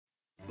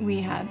We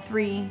had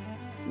 3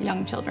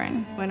 young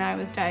children when I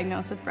was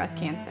diagnosed with breast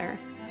cancer.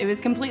 It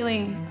was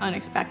completely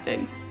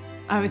unexpected.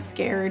 I was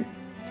scared,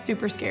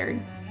 super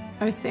scared.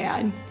 I was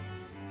sad.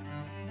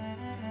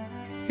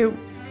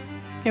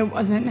 It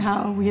wasn't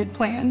how we had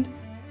planned.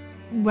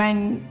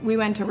 When we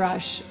went to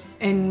Rush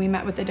and we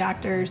met with the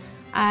doctors,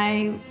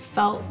 I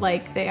felt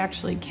like they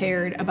actually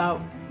cared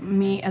about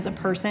me as a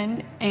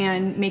person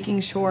and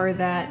making sure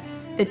that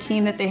the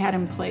team that they had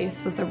in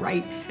place was the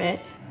right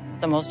fit.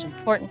 The most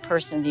important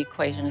person in the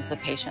equation is the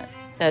patient.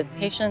 The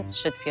patient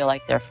should feel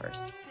like they're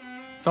first.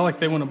 Felt like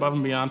they went above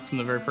and beyond from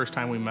the very first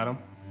time we met them.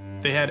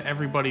 They had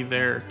everybody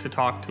there to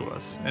talk to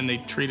us, and they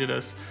treated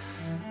us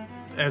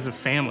as a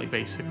family,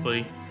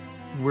 basically.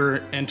 We're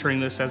entering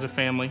this as a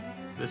family.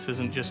 This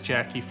isn't just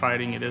Jackie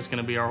fighting, it is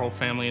going to be our whole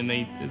family, and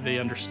they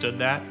understood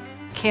that.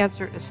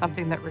 Cancer is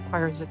something that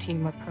requires a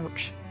team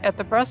approach. At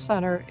the breast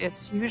center,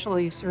 it's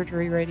usually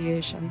surgery,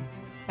 radiation,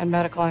 and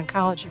medical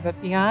oncology, but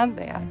beyond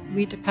that,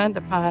 we depend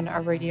upon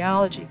our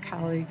radiology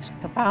colleagues,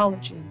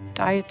 pathology,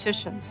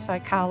 dietitians,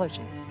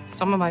 psychology.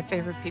 Some of my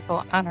favorite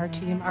people on our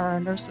team are our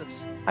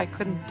nurses. I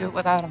couldn't do it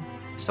without them.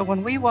 So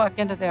when we walk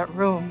into that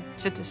room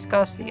to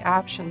discuss the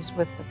options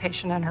with the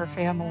patient and her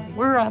family,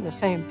 we're on the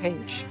same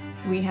page.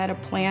 We had a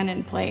plan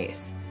in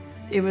place.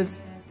 It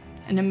was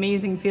an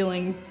amazing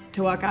feeling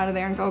to walk out of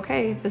there and go,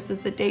 okay, this is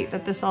the date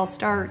that this all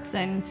starts,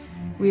 and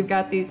we've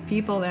got these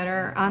people that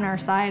are on our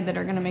side that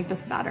are gonna make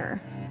this better.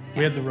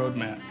 We had the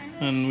roadmap,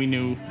 and we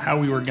knew how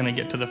we were gonna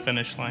get to the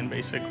finish line,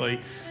 basically,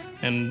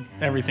 and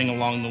everything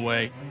along the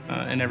way,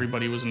 and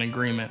everybody was in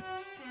agreement.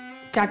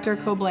 Dr.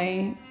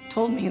 Cobley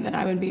told me that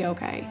I would be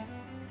okay.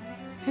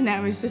 And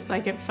that was just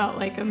like, it felt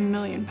like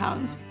 1,000,000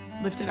 pounds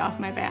lifted off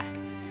my back.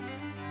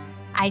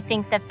 I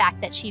think the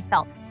fact that she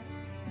felt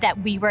that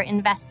we were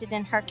invested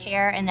in her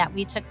care and that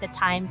we took the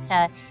time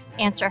to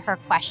answer her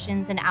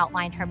questions and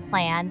outline her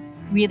plan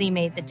really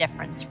made the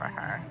difference for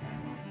her.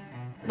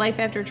 Life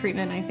after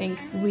treatment, I think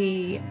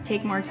we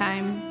take more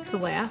time to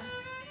laugh.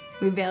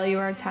 We value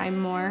our time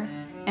more,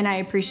 and I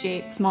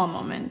appreciate small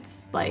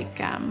moments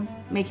like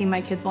making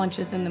my kids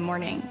lunches in the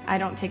morning. I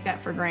don't take that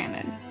for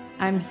granted.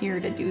 I'm here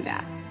to do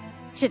that.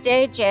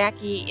 Today,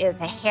 Jackie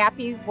is a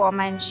happy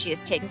woman. She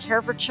is taking care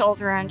of her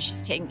children,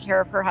 she's taking care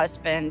of her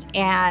husband,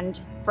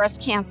 and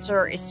breast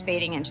cancer is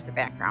fading into the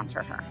background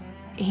for her.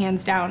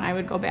 Hands down, I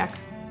would go back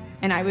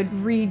and I would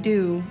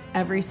redo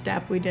every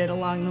step we did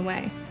along the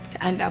way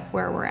to end up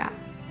where we're at.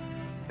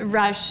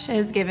 Rush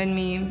has given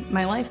me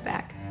my life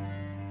back.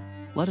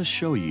 Let us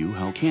show you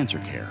how cancer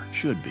care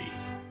should be.